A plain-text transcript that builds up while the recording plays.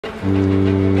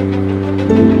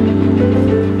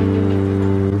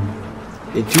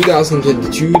In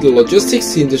 2022, the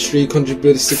logistics industry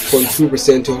contributed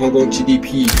 6.2% to Hong Kong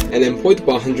GDP and employed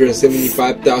about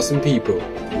 175,000 people.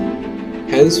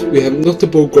 Hence, we have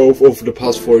notable growth over the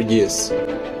past 4 years.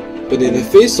 But in the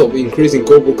face of increasing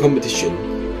global competition,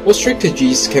 what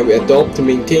strategies can we adopt to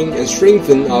maintain and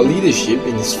strengthen our leadership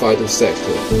in this vital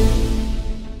sector?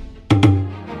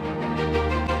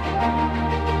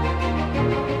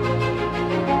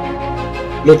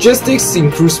 Logistics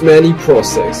includes many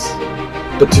processes,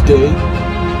 but today,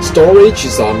 storage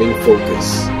is our main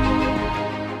focus.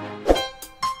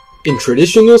 In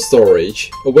traditional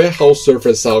storage, a warehouse serves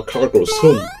as our cargo's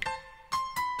home.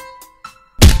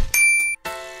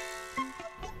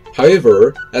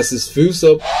 However, as it fills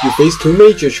up, you face two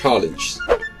major challenges: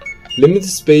 limited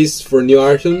space for new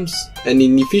items and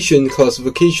inefficient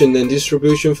classification and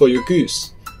distribution for your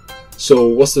goods. So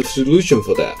what's the solution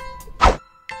for that?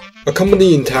 A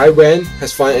company in Taiwan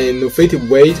has found an innovative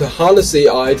way to harness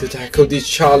AI to tackle this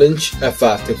challenge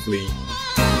effectively.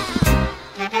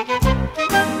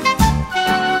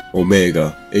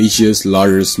 OMEGA, Asia's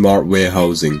largest smart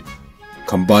warehousing,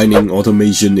 combining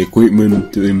automation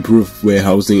equipment to improve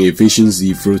warehousing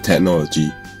efficiency through technology.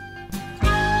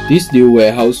 This new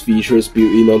warehouse features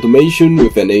built-in automation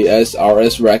with an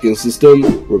ASRS racking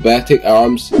system, robotic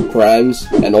arms, crans,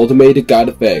 and automated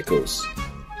guided vehicles.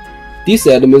 These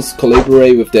elements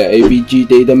collaborate with their AVG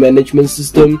data management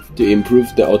system to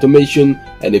improve the automation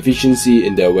and efficiency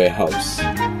in their warehouse.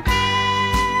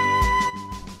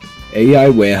 AI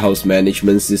warehouse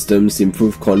management systems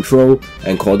improve control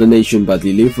and coordination by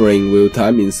delivering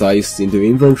real-time insights into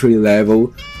inventory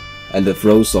level and the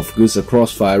flows of goods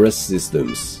across various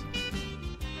systems.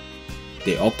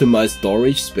 They optimize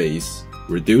storage space,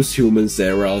 reduce human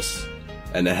errors,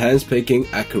 and enhance picking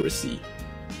accuracy.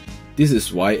 This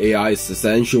is why AI is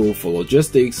essential for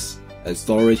logistics and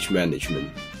storage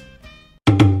management.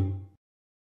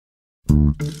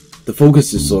 The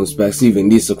focus is on specific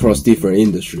needs across different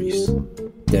industries.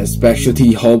 There are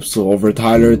specialty hubs to offer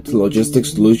tailored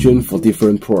logistics solutions for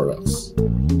different products.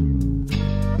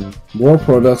 More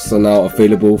products are now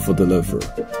available for delivery.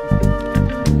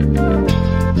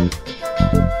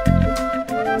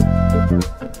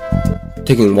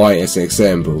 Taking wine as an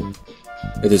example,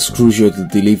 it is crucial to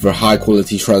deliver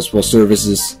high-quality transport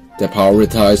services that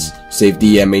prioritize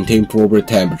safety and maintain proper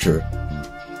temperature.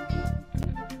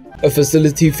 A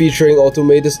facility featuring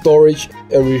automated storage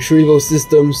and retrieval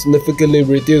systems significantly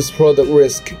reduce product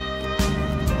risk,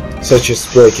 such as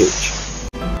breakage.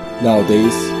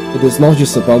 Nowadays, it is not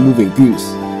just about moving goods,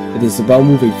 it is about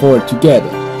moving forward together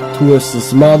towards a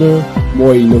smarter,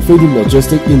 more innovative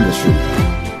logistics industry.